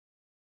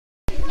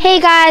Hey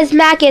guys,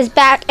 Mac is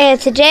back, and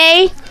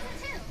today,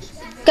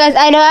 guys,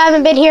 I know I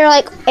haven't been here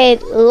like a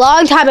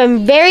long time.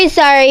 I'm very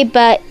sorry,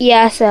 but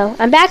yeah, so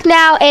I'm back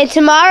now, and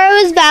tomorrow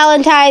is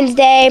Valentine's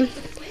Day.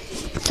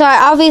 So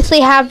I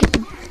obviously have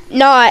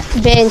not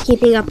been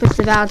keeping up with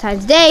the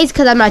Valentine's Days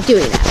because I'm not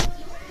doing that.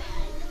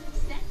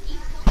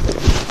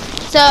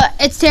 So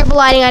it's terrible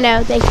lighting, I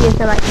know. Thank you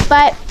so much.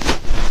 But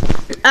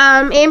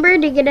Amber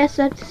did get us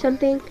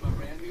something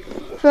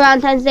for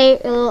Valentine's Day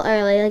a little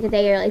early, like a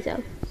day early,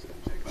 so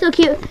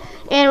cute.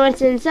 And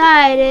what's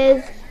inside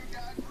is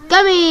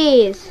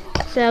gummies.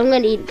 So I'm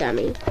gonna eat a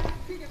gummy.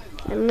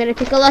 I'm gonna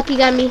pick a lucky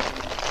gummy.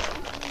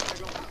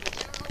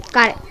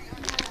 Got it.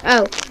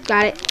 Oh,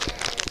 got it.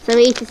 So I'm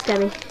gonna eat this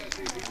gummy.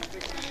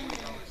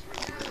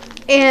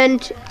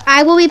 And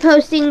I will be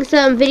posting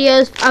some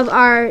videos of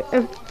our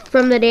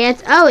from the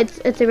dance. Oh,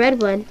 it's a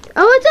red one.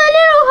 Oh, it's a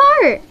little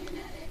heart.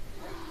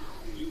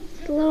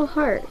 It's a little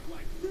heart.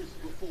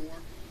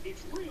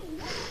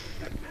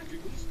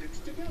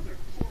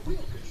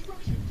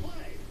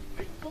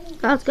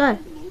 That's good.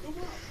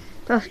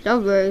 That's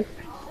strawberry.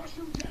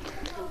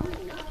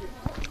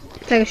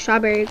 It's like a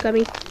strawberry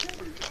gummy.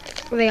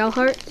 Are they all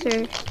hearts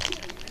or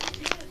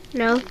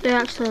no? They're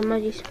actually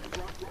emojis.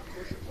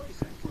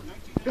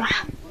 But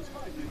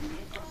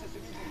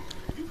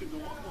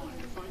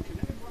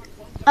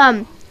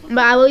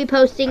I will be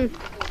posting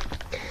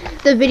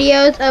the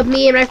videos of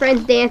me and my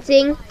friends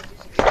dancing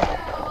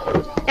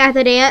at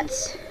the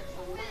dance.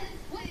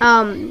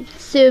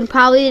 Soon,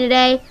 probably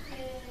today.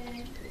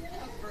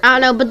 I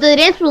don't know, but the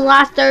dance was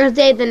last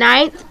Thursday, the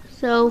 9th.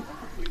 So,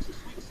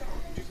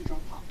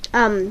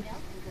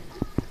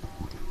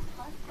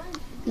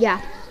 yeah.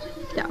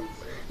 So,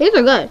 these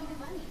are good.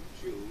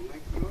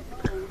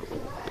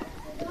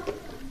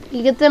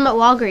 You get them at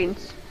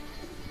Walgreens.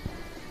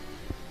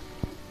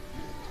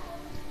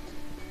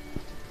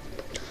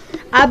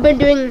 I've been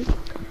doing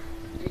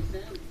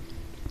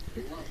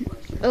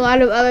a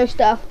lot of other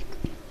stuff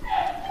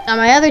on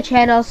my other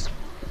channels.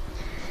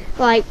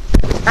 Like,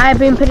 I've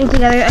been putting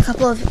together a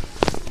couple of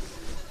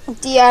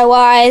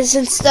DIYs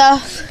and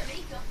stuff.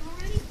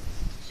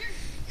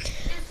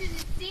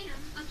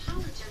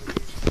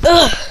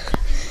 Ugh.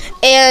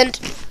 And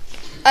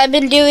I've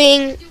been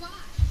doing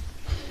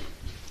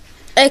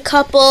a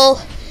couple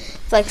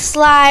like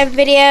slime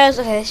videos.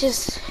 Okay, it's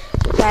just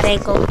bad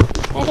ankle.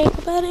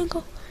 Bad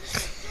ankle.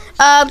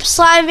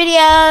 Slime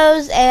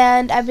videos,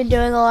 and I've been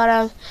doing a lot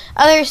of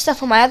other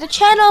stuff on my other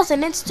channels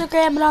and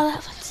Instagram and all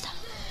that fun stuff.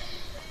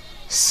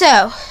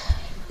 So,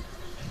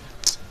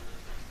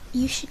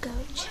 you should go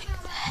check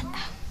that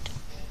out.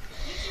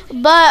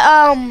 But,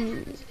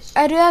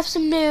 I do have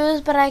some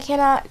news, but I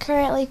cannot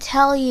currently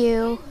tell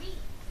you.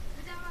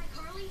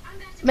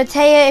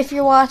 Matea, if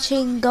you're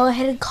watching, go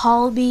ahead and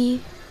call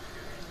me.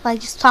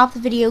 Like, just stop the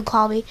video and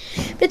call me.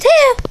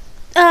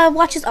 Matea,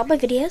 watches all my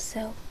videos,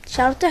 so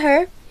shout out to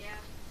her.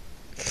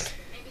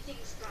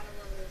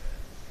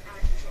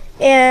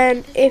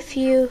 And if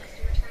you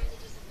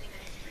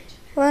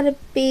want to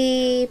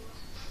be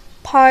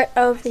part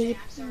of the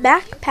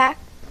backpack,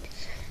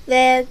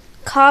 then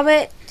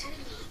comment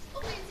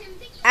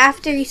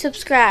after you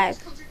subscribe.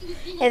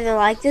 And then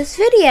like this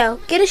video.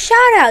 Get a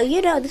shout out.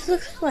 You know, this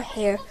looks like my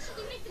hair.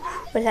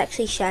 But it's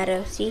actually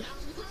shadow, see?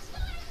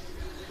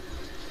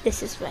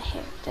 This is my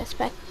hair. That's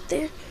back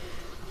there.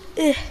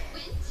 Ugh.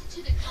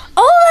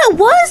 Oh, that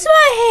was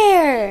my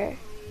hair!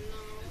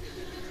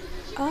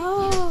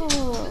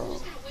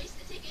 Oh.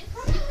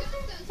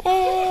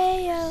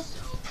 Hey, yo.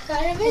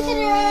 Got a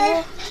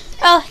visitor.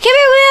 Oh, come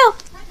here, Will.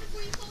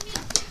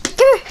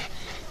 Come here.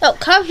 Oh,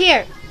 come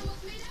here.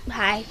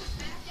 Hi.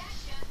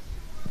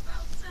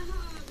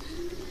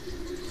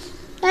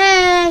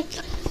 Hey.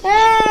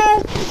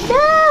 Hey.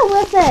 No,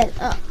 listen.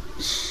 Oh,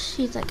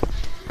 she's like,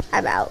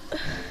 I'm out.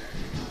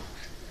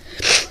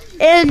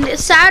 And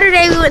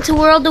Saturday we went to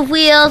World of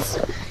Wheels.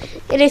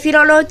 And if you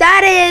don't know what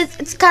that is,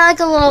 it's kind of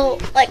like a little,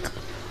 like,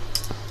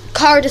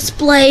 car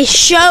display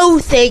show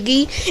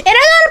thingy. And I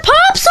got a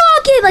pop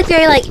socket! Like,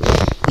 they're like,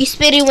 you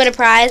spin and win a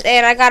prize.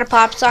 And I got a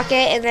pop socket,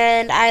 and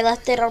then I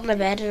left it on the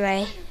bed, and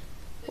I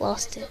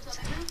lost it.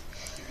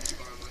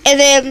 And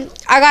then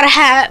I got a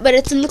hat, but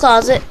it's in the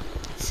closet.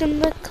 It's in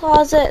the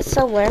closet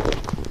somewhere.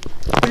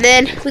 And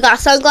then we got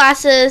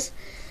sunglasses.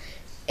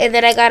 And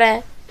then I got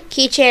a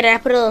keychain, and I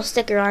put a little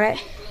sticker on it.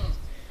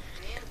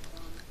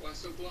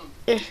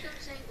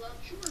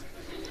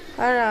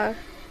 I don't know.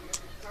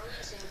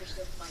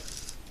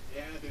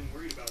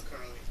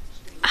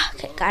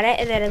 Okay, got it.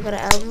 And then I'm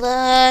gonna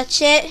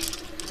unlatch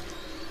it.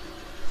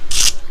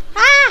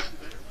 Ah!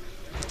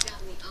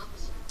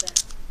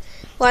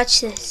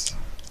 Watch this.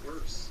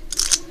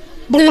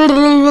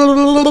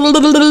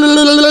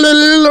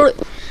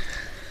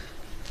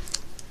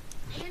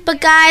 But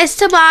guys,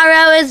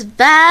 tomorrow is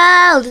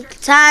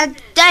Valentine's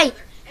Day.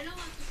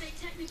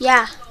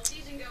 Yeah.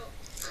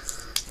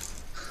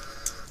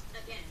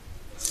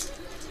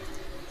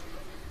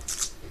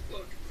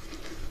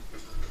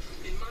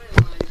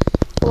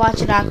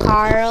 Watching our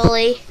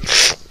Carly.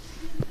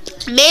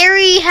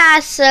 Mary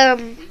has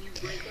some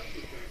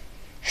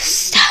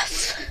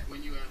stuff.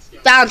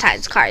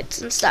 Valentine's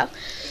cards and stuff.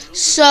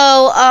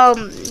 So,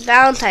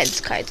 Valentine's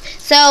cards.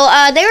 So,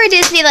 they were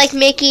Disney, like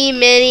Mickey,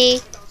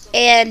 Minnie,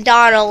 and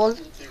Donald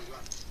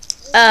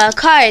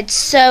cards.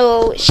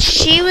 So,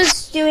 she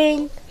was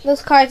doing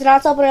those cards, and I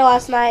was helping her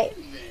last night.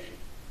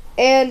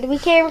 And we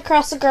came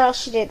across a girl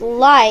she didn't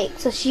like,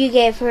 so she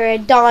gave her a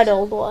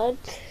Donald one.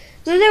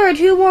 Then there were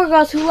 2 more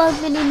girls who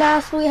loved Minnie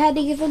Mouse, but we had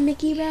to give them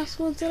Mickey Mouse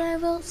ones, and I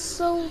felt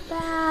so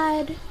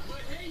bad.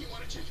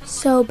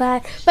 So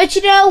bad. But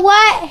you know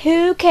what?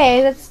 Who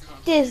cares? It's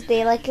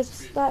Disney. Like,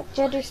 it's not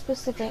gender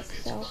specific,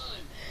 so.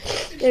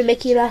 They're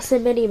Mickey Mouse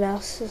and Minnie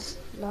Mouse. It's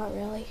not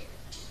really.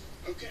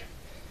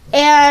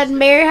 And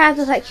Mary has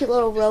this, like, cute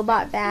little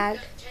robot bag.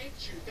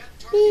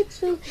 Beep,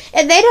 boop.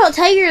 And they don't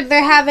tell you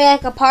they're having,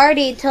 like, a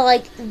party until,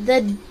 like,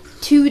 the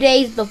 2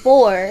 days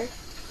before.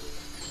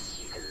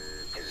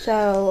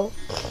 So,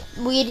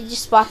 we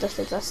just bought those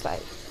things last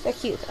night. They're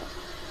cute, though.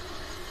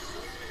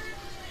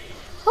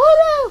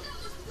 Oh, no!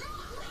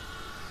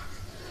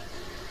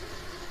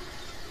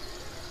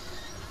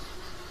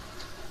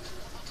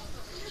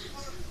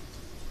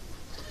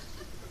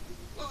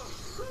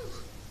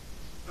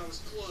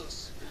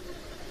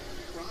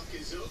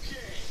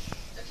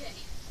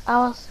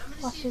 I was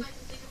watching.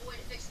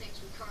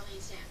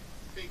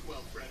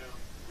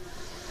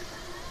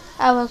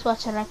 I was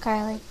watching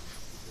iCarly.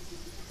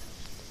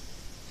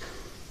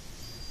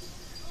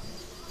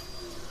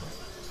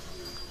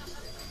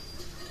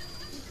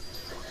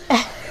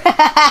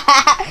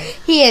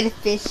 He had a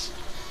fish.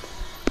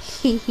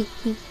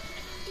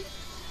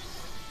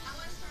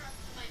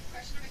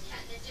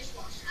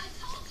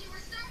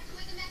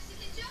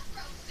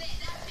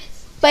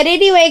 But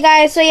anyway,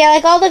 guys, so yeah,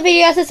 like all the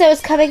videos I said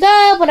was coming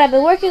up, what I've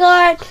been working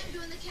on,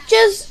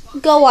 just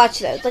go watch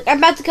those. Like, I'm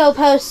about to go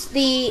post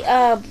the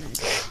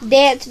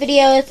dance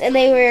videos, and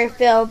they were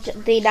filmed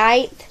the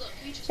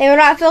 9th. They were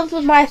not filmed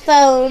with my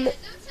phone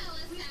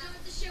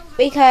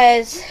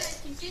because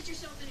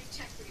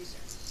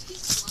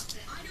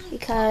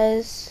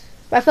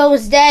my phone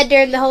was dead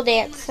during the whole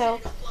dance,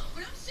 so.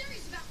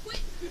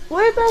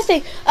 Where's my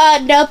thing?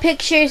 No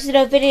pictures,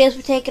 no videos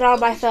were taken on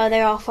my phone.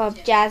 They're all from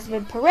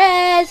Jasmine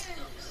Perez.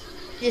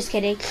 Just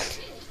kidding.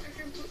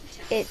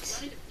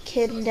 It's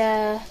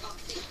Kinda,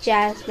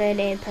 Jasmine,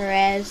 and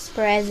Perez.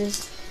 Perez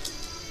is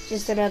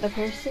just another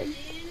person.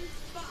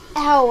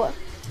 Ow.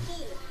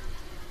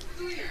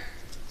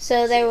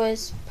 So there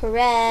was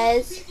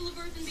Perez.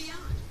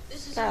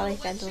 Not really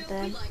friends with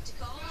them.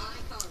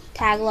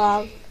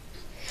 Tagalong.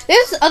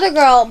 There's this other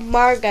girl,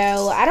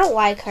 Margot. I don't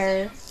like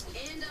her.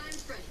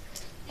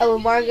 Oh,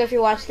 Margot, if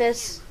you watch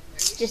this,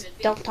 just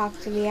don't talk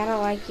to me. I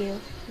don't like you.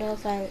 No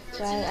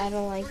offense. I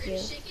don't like you.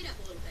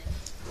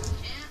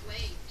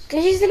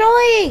 Because she's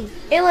annoying.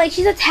 And, like,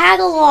 she's a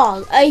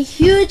tag-along. A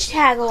huge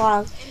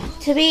tag-along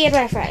to me and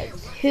my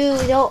friends who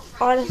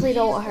honestly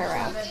don't want her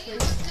around.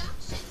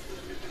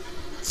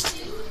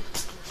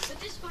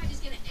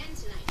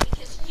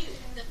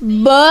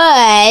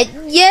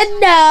 But, you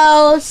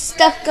know,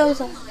 stuff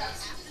goes on.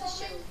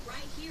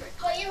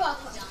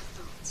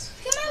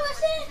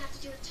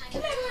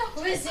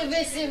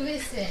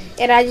 Listen.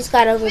 And I just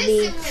got over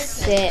being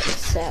sick,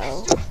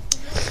 so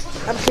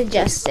I'm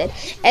congested.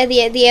 And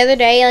the other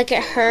day, like,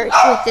 it hurt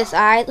with this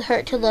eye. It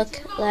hurt to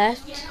look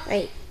left,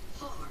 right?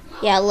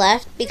 Yeah,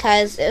 left,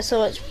 because there's so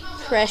much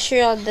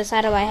pressure on this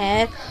side of my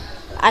head.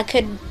 I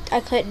couldn't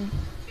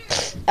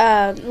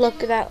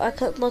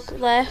look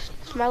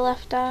left, my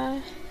left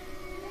eye.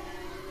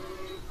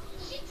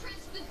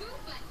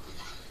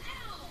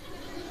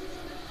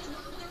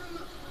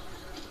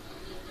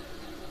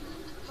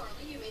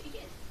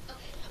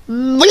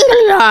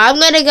 I'm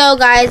gonna go,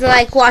 guys, and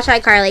like watch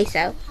iCarly.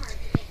 So,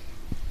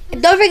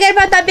 and don't forget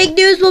about that big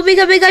news will be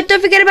coming up. Don't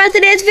forget about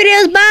today's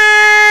videos.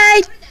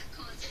 Bye.